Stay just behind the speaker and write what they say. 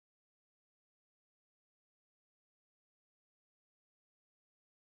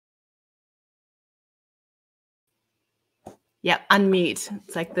Yep, unmute.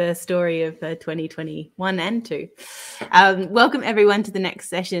 It's like the story of 2021 and 2. Welcome everyone to the next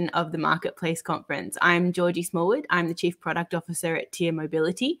session of the Marketplace Conference. I'm Georgie Smallwood. I'm the Chief Product Officer at Tier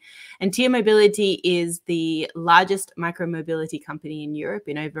Mobility. And Tier Mobility is the largest micromobility company in Europe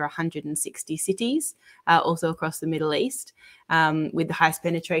in over 160 cities, also across the Middle East, with the highest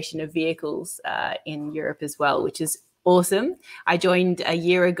penetration of vehicles in Europe as well, which is awesome. I joined a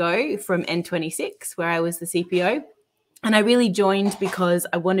year ago from N26, where I was the CPO. And I really joined because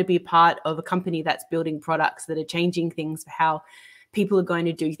I want to be part of a company that's building products that are changing things for how people are going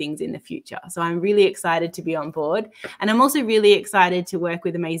to do things in the future. So I'm really excited to be on board. And I'm also really excited to work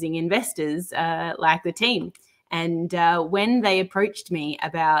with amazing investors like the team. And when they approached me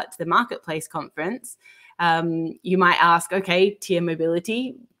about the Marketplace Conference, you might ask, okay, Tier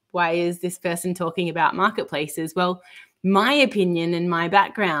Mobility, why is this person talking about marketplaces? Well, my opinion and my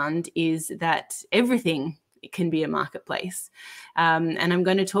background is that everything it can be a marketplace. And I'm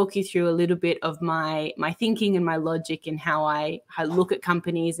going to talk you through a little bit of my thinking and my logic and how I look at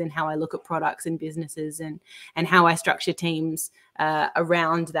companies and how I look at products and businesses and how I structure teams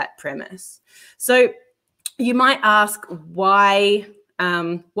around that premise. So you might ask why,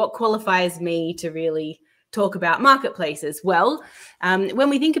 what qualifies me to really talk about marketplaces? Well, when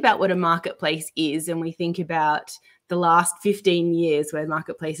we think about what a marketplace is and we think about the last 15 years where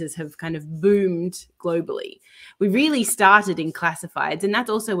marketplaces have kind of boomed globally, we really started in classifieds, and that's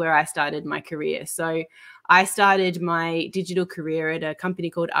also where I started my career. So I started my digital career at a company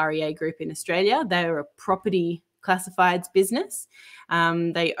called REA Group in Australia. They're a property classifieds business.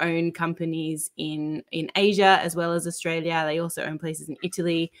 They own companies in Asia as well as Australia. They also own places in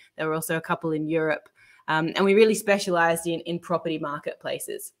Italy. There were also a couple in Europe. And we really specialized in property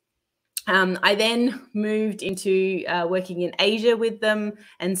marketplaces. I then moved into working in Asia with them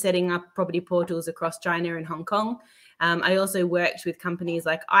and setting up property portals across China and Hong Kong. I also worked with companies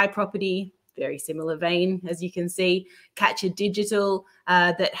like iProperty, very similar vein, as you can see, Catcher Digital,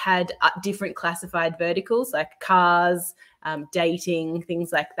 that had different classified verticals like cars, dating,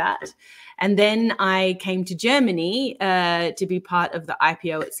 things like that. And then I came to Germany to be part of the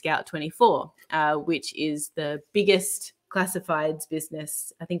IPO at Scout24, which is the biggest classifieds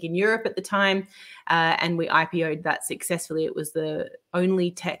business, I think, in Europe at the time. And we IPO'd that successfully. It was the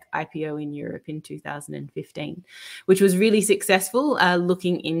only tech IPO in Europe in 2015, which was really successful,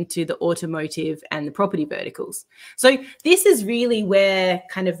 looking into the automotive and the property verticals. So this is really where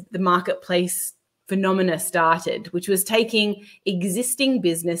kind of the marketplace phenomena started, which was taking existing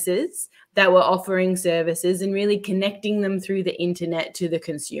businesses that were offering services and really connecting them through the internet to the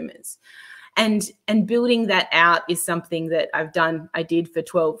consumers. And building that out is something that I did for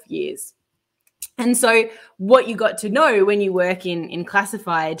 12 years. And so what you got to know when you work in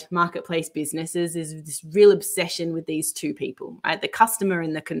classified marketplace businesses is this real obsession with these two people, right? The customer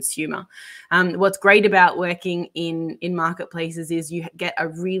and the consumer. What's great about working in marketplaces is you get a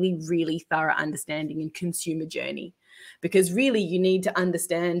really, really thorough understanding in consumer journey, because really you need to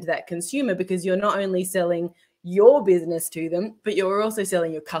understand that consumer, because you're not only selling your business to them, but you're also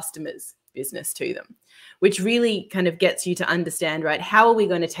selling your customers' business to them, which really kind of gets you to understand, right, how are we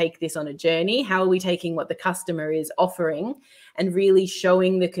going to take this on a journey? How are we taking what the customer is offering and really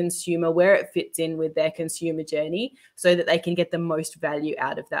showing the consumer where it fits in with their consumer journey so that they can get the most value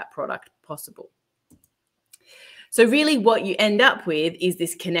out of that product possible? So really what you end up with is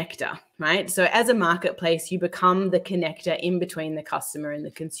this connector, right? So as a marketplace, you become the connector in between the customer and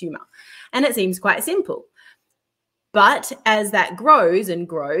the consumer. And it seems quite simple. But as that grows and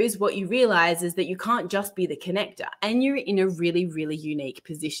grows, what you realize is that you can't just be the connector, and you're in a really, really unique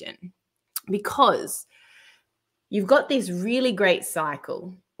position because you've got this really great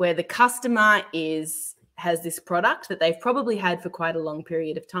cycle where the customer has this product that they've probably had for quite a long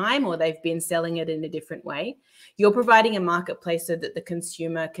period of time, or they've been selling it in a different way. You're providing a marketplace so that the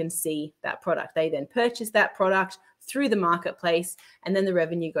consumer can see that product. They then purchase that product through the marketplace, and then the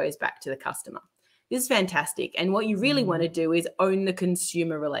revenue goes back to the customer. This is fantastic. And what you really want to do is own the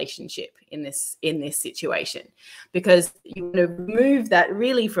consumer relationship in this situation, because you want to remove that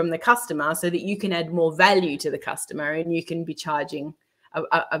really from the customer so that you can add more value to the customer, and you can be charging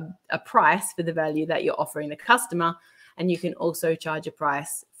a price for the value that you're offering the customer. And you can also charge a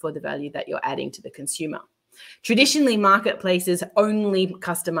price for the value that you're adding to the consumer. Traditionally, marketplaces only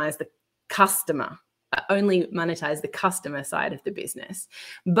customize the customer, only monetize the customer side of the business.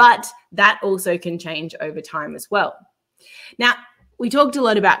 But that also can change over time as well. Now, we talked a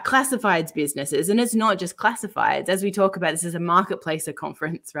lot about classifieds businesses, and it's not just classifieds. As we talk about, this is a marketplace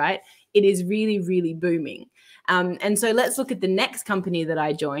conference, right? It is really, really booming. And so let's look at the next company that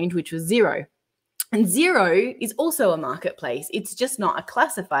I joined, which was Xero. And Xero is also a marketplace. It's just not a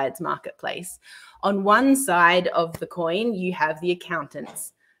classifieds marketplace. On one side of the coin, you have the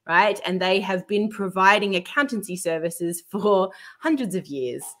accountants, right? And they have been providing accountancy services for hundreds of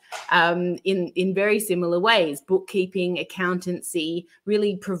years in very similar ways, bookkeeping, accountancy,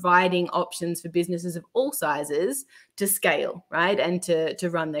 really providing options for businesses of all sizes to scale, right? And to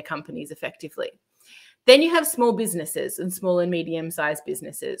run their companies effectively. Then you have small businesses and small and medium-sized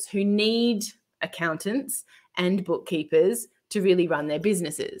businesses who need accountants and bookkeepers to really run their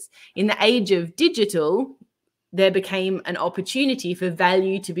businesses. In the age of digital, there became an opportunity for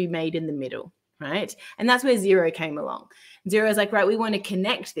value to be made in the middle, right? And that's where Xero came along. Xero is like, right, we want to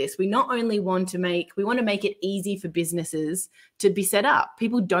connect this. We not only want to make it easy for businesses to be set up.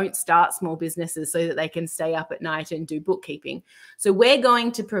 People don't start small businesses so that they can stay up at night and do bookkeeping. So we're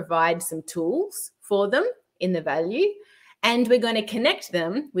going to provide some tools for them in the value, and we're going to connect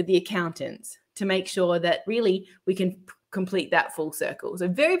them with the accountants to make sure that really we can complete that full circle. So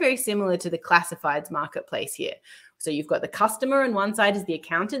very, very similar to the classifieds marketplace here. So you've got the customer on one side is the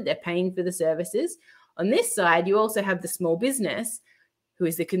accountant, they're paying for the services. On this side, you also have the small business who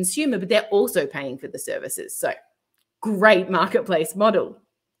is the consumer, but they're also paying for the services. So great marketplace model.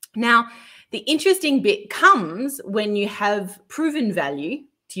 Now, the interesting bit comes when you have proven value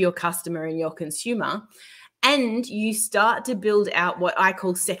to your customer and your consumer, and you start to build out what I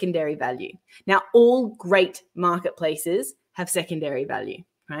call secondary value. Now, all great marketplaces have secondary value,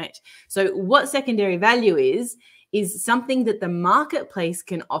 right? So what secondary value is something that the marketplace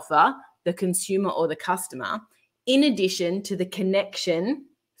can offer the consumer or the customer in addition to the connection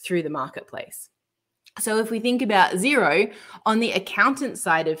through the marketplace. So if we think about Xero, on the accountant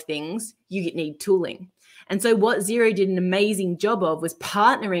side of things, you need tooling. And so what Xero did an amazing job of was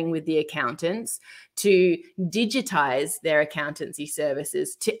partnering with the accountants to digitize their accountancy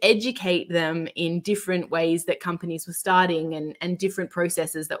services, to educate them in different ways that companies were starting and different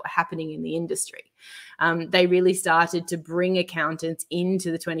processes that were happening in the industry. They really started to bring accountants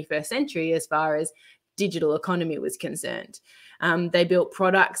into the 21st century as far as digital economy was concerned. They built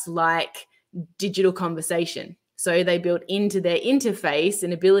products like digital conversation. So they built into their interface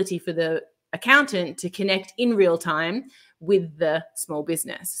an ability for the accountant to connect in real time with the small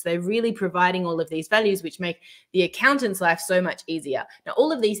business. So they're really providing all of these values, which make the accountant's life so much easier. Now,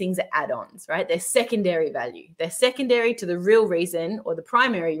 all of these things are add-ons, right? They're secondary value. They're secondary to the real reason or the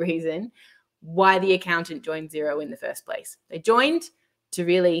primary reason why the accountant joined Xero in the first place. They joined to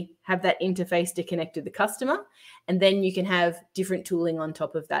really have that interface to connect with the customer. And then you can have different tooling on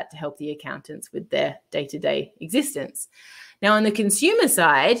top of that to help the accountants with their day-to-day existence. Now, on the consumer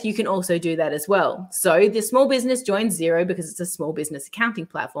side, you can also do that as well. So the small business joins Xero because it's a small business accounting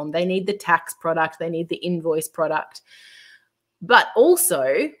platform. They need the tax product. They need the invoice product. But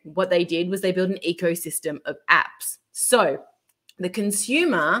also what they did was they built an ecosystem of apps. So the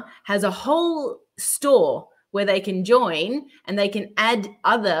consumer has a whole store where they can join and they can add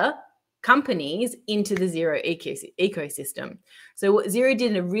other companies into the Xero ecosystem. So what Xero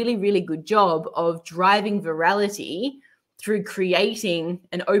did a really, really good job of driving virality through creating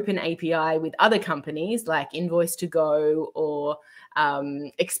an open API with other companies like Invoice2Go or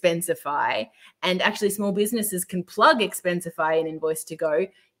Expensify. And actually small businesses can plug Expensify and Invoice2Go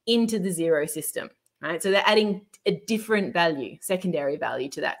into the Xero system, right? So they're adding a different value, secondary value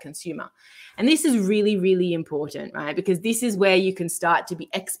to that consumer. And this is really, really important, right? Because this is where you can start to be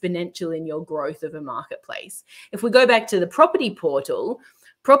exponential in your growth of a marketplace. If we go back to the property portal,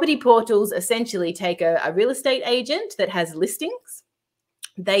 property portals essentially take a real estate agent that has listings.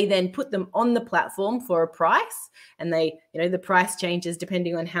 They then put them on the platform for a price, and they, the price changes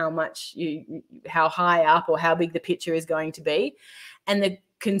depending on how high up or how big the picture is going to be. And the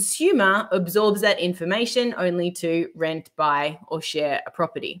consumer absorbs that information only to rent, buy, or share a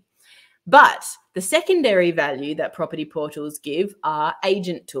property. But the secondary value that property portals give are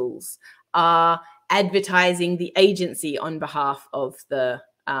agent tools, are advertising the agency on behalf of the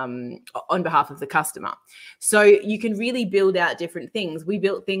customer. So you can really build out different things. We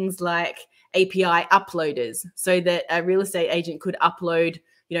built things like API uploaders so that a real estate agent could upload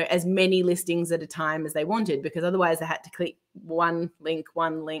as many listings at a time as they wanted, because otherwise they had to click one link.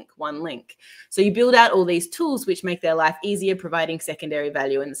 So you build out all these tools which make their life easier, providing secondary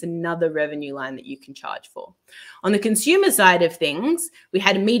value, and it's another revenue line that you can charge for. On the consumer side of things, we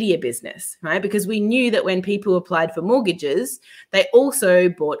had a media business, right? Because we knew that when people applied for mortgages, they also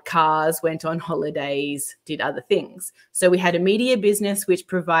bought cars, went on holidays, did other things. So we had a media business which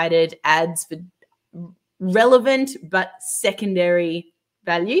provided ads for relevant but secondary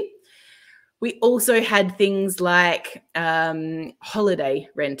value. We also had things like holiday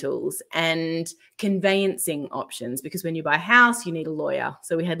rentals and conveyancing options, because when you buy a house, you need a lawyer.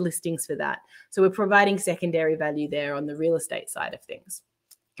 So we had listings for that. So we're providing secondary value there on the real estate side of things.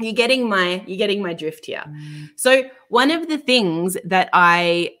 You're getting my drift here. So one of the things that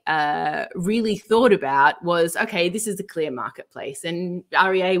I really thought about was, okay, this is a clear marketplace, and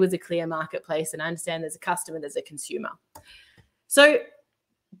REA was a clear marketplace, and I understand there's a customer, there's a consumer. So,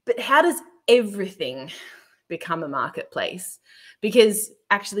 but how does everything become a marketplace? Because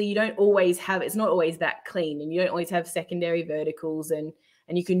actually you don't always have, it's not always that clean, and you don't always have secondary verticals, and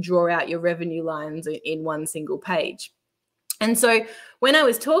you can draw out your revenue lines in one single page. And so when I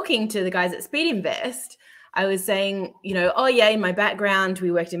was talking to the guys at Speed Invest, I was saying, you know, oh yeah, in my background, we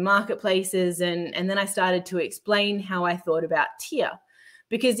worked in marketplaces. And then I started to explain how I thought about Tier,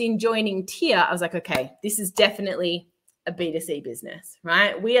 because in joining Tier, I was like, okay, this is definitely a B2C business,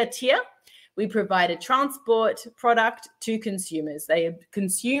 right? We are Tier. We provide a transport product to consumers. They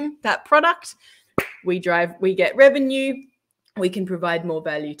consume that product. We get revenue. We can provide more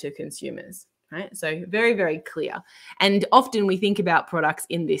value to consumers. Right? So very, very clear. And often we think about products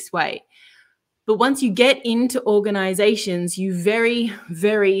in this way. But once you get into organizations, you very,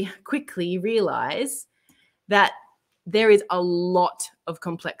 very quickly realize that there is a lot of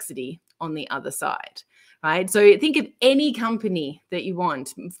complexity on the other side, right? So think of any company that you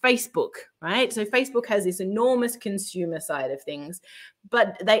want, Facebook, right? So Facebook has this enormous consumer side of things,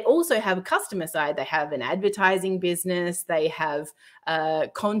 but they also have a customer side. They have an advertising business, they have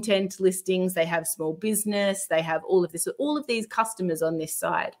content listings, they have small business, they have all of this, all of these customers on this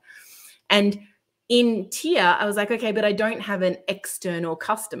side. And in Tier, I was like, okay, but I don't have an external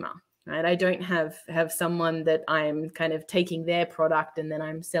customer, right? I don't have someone that I'm kind of taking their product and then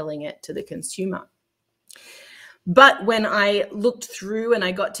I'm selling it to the consumer. But when I looked through and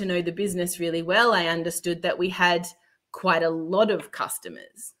I got to know the business really well, I understood that we had quite a lot of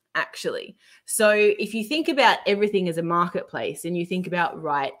customers, actually. So if you think about everything as a marketplace and you think about,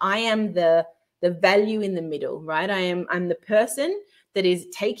 right, I am the value in the middle, right? I'm the person that is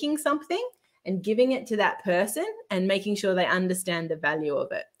taking something and giving it to that person and making sure they understand the value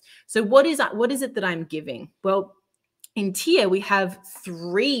of it. So what is it that I'm giving? Well, in Tier, we have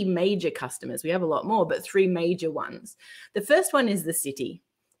 3 major customers. We have a lot more, but 3 major ones. The first one is the city,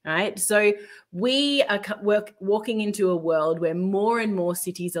 right? So we are walking into a world where more and more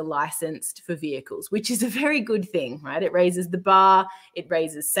cities are licensed for vehicles, which is a very good thing, right? It raises the bar, it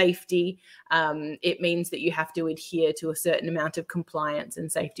raises safety. It means that you have to adhere to a certain amount of compliance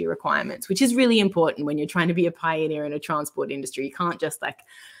and safety requirements, which is really important when you're trying to be a pioneer in a transport industry. You can't just like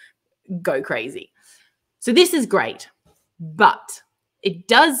go crazy. So this is great. But it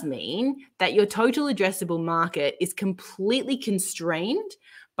does mean that your total addressable market is completely constrained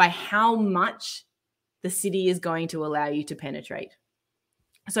by how much the city is going to allow you to penetrate.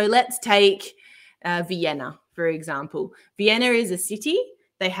 So let's take Vienna, for example. Vienna is a city.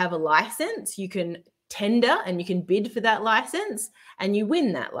 They have a license. You can tender and you can bid for that license and you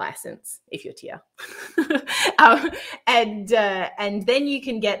win that license if you're Tier. And then you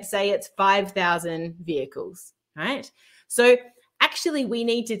can get, say it's 5,000 vehicles, right? So actually we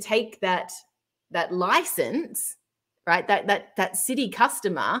need to take that license, right? That city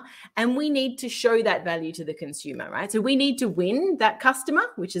customer, and we need to show that value to the consumer, right? So we need to win that customer,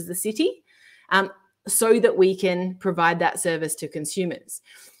 which is the city, so that we can provide that service to consumers.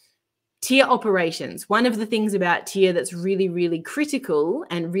 Tier operations. One of the things about Tier that's really, really critical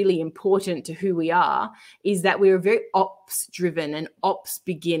and really important to who we are is that we're a very ops-driven and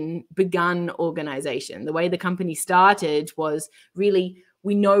ops-begun organization. The way the company started was really,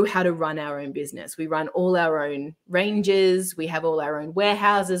 we know how to run our own business. We run all our own ranges. We have all our own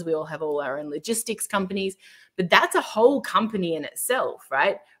warehouses. We all have all our own logistics companies. But that's a whole company in itself,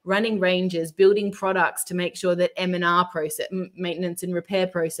 right? Running ranges, building products to make sure that M&R process, maintenance and repair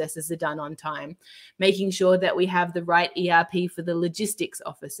processes are done on time, making sure that we have the right ERP for the logistics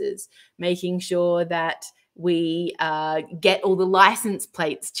offices, making sure that we get all the license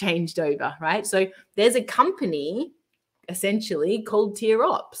plates changed over, right? So there's a company essentially called Tier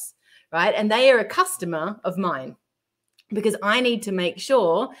Ops, right? And they are a customer of mine, because I need to make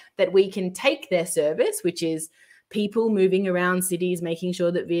sure that we can take their service, which is people moving around cities, making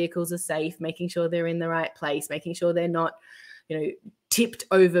sure that vehicles are safe, making sure they're in the right place, making sure they're not, tipped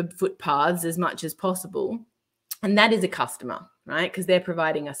over footpaths as much as possible. And that is a customer, right? Because they're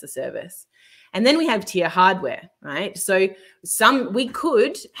providing us a service. And then we have Tier hardware, right? So we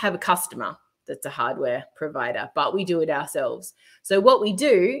could have a customer that's a hardware provider, but we do it ourselves. So what we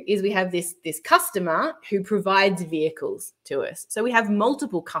do is we have this customer who provides vehicles to us. So we have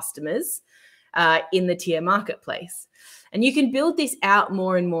multiple customers in the tier marketplace. And you can build this out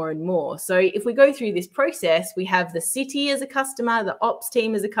more and more and more. So if we go through this process, we have the city as a customer, the ops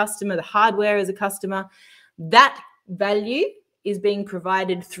team as a customer, the hardware as a customer. That value is being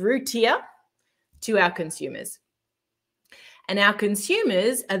provided through tier to our consumers. And our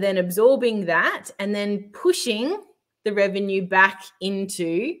consumers are then absorbing that and then pushing the revenue back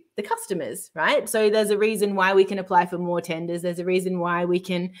into the customers, right? So there's a reason why we can apply for more tenders. There's a reason why we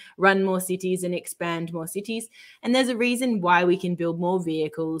can run more cities and expand more cities. And there's a reason why we can build more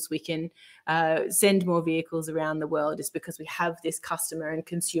vehicles. We can send more vehicles around the world, is because we have this customer and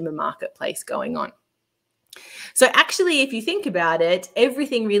consumer marketplace going on. So actually, if you think about it,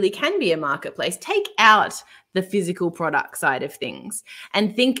 everything really can be a marketplace. Take out the physical product side of things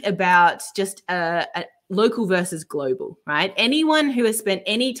and think about just a local versus global, right? Anyone who has spent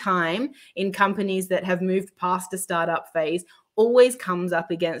any time in companies that have moved past the startup phase always comes up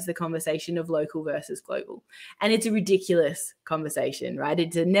against the conversation of local versus global. And it's a ridiculous conversation, right?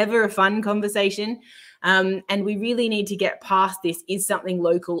 It's never a fun conversation. And we really need to get past this. Is something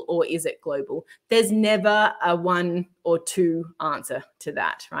local or is it global? There's never a one or two answer to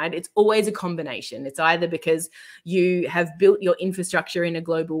that, right? It's always a combination. It's either because you have built your infrastructure in a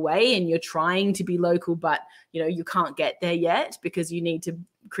global way and you're trying to be local, but you can't get there yet because you need to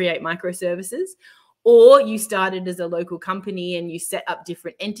create microservices, or you started as a local company and you set up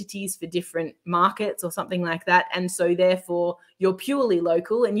different entities for different markets or something like that. And so therefore you're purely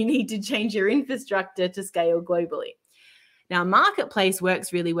local and you need to change your infrastructure to scale globally. Now, marketplace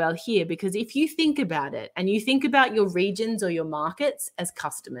works really well here because if you think about it and you think about your regions or your markets as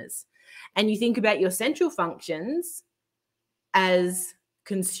customers, and you think about your central functions as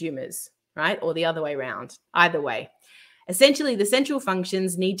consumers, right? Or the other way around, either way. Essentially, the central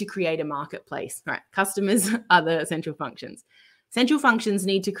functions need to create a marketplace, right? Customers are the central functions. Central functions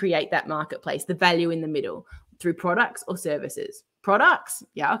need to create that marketplace, the value in the middle, through products or services. Products,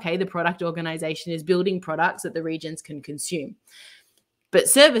 yeah, okay, the product organization is building products that the regions can consume. But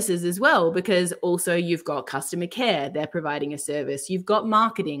services as well, because also you've got customer care, they're providing a service. You've got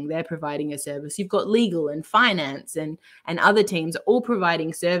marketing, they're providing a service. You've got legal and finance and other teams all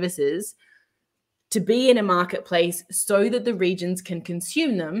providing services to be in a marketplace so that the regions can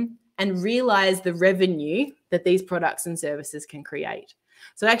consume them and realize the revenue that these products and services can create.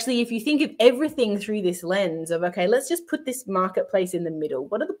 So actually, if you think of everything through this lens of, okay, let's just put this marketplace in the middle.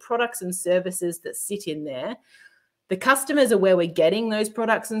 What are the products and services that sit in there? The customers are where we're getting those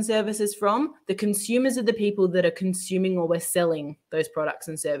products and services from. The consumers are the people that are consuming or we're selling those products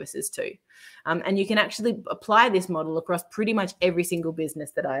and services to. And you can actually apply this model across pretty much every single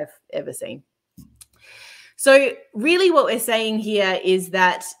business that I've ever seen. So really what we're saying here is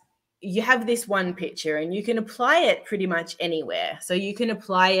that you have this one picture and you can apply it pretty much anywhere. So you can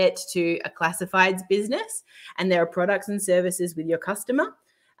apply it to a classifieds business and there are products and services with your customer.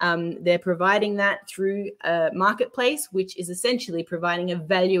 They're providing that through a marketplace, which is essentially providing a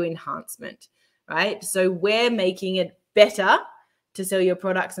value enhancement, right? So we're making it better to sell your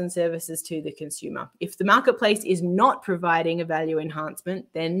products and services to the consumer. If the marketplace is not providing a value enhancement,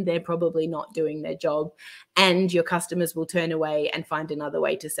 then they're probably not doing their job and your customers will turn away and find another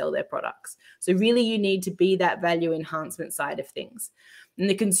way to sell their products. So really you need to be that value enhancement side of things. And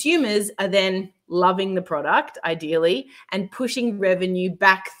the consumers are then loving the product, ideally, and pushing revenue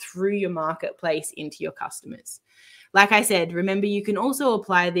back through your marketplace into your customers. Like I said, remember, you can also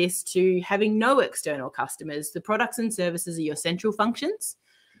apply this to having no external customers. The products and services are your central functions.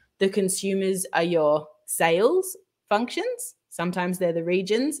 The consumers are your sales functions. Sometimes they're the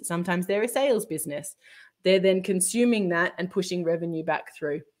regions. Sometimes they're a sales business. They're then consuming that and pushing revenue back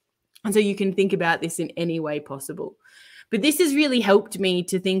through. And so you can think about this in any way possible. But this has really helped me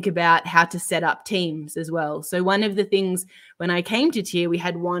to think about how to set up teams as well. So one of the things when I came to Tier, we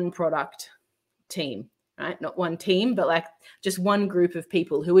had one product team. Right? Not one team, but like just one group of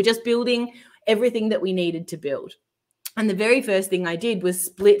people who were just building everything that we needed to build. And the very first thing I did was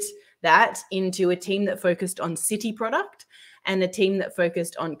split that into a team that focused on city product and a team that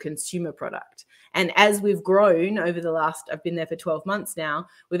focused on consumer product. And as we've grown over the last, I've been there for 12 months now,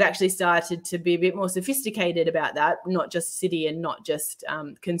 we've actually started to be a bit more sophisticated about that, not just city and not just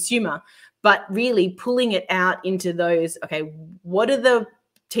consumer, but really pulling it out into those, okay, what are the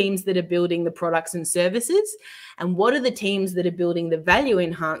teams that are building the products and services, and what are the teams that are building the value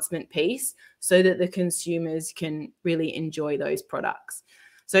enhancement piece so that the consumers can really enjoy those products.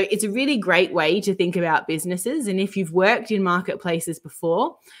 So it's a really great way to think about businesses. And if you've worked in marketplaces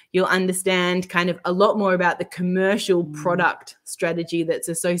before, you'll understand kind of a lot more about the commercial product strategy that's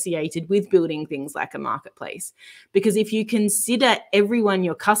associated with building things like a marketplace. Because if you consider everyone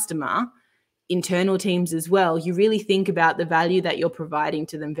your customer internal teams as well, you really think about the value that you're providing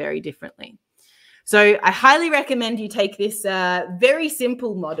to them very differently. So I highly recommend you take this very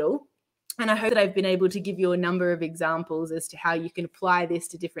simple model. And I hope that I've been able to give you a number of examples as to how you can apply this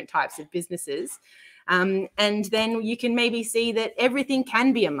to different types of businesses. And then you can maybe see that everything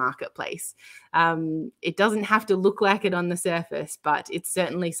can be a marketplace. It doesn't have to look like it on the surface, but it's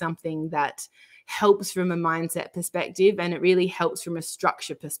certainly something that helps from a mindset perspective, and it really helps from a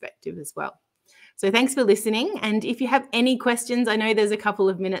structure perspective as well. So thanks for listening. And if you have any questions, I know there's a couple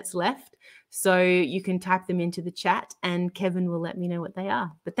of minutes left, so you can type them into the chat and Kevin will let me know what they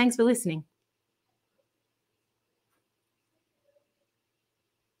are. But thanks for listening.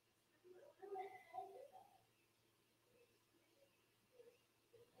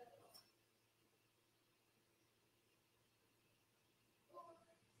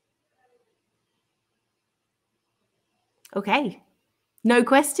 Okay, no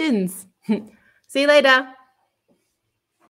questions. See you later.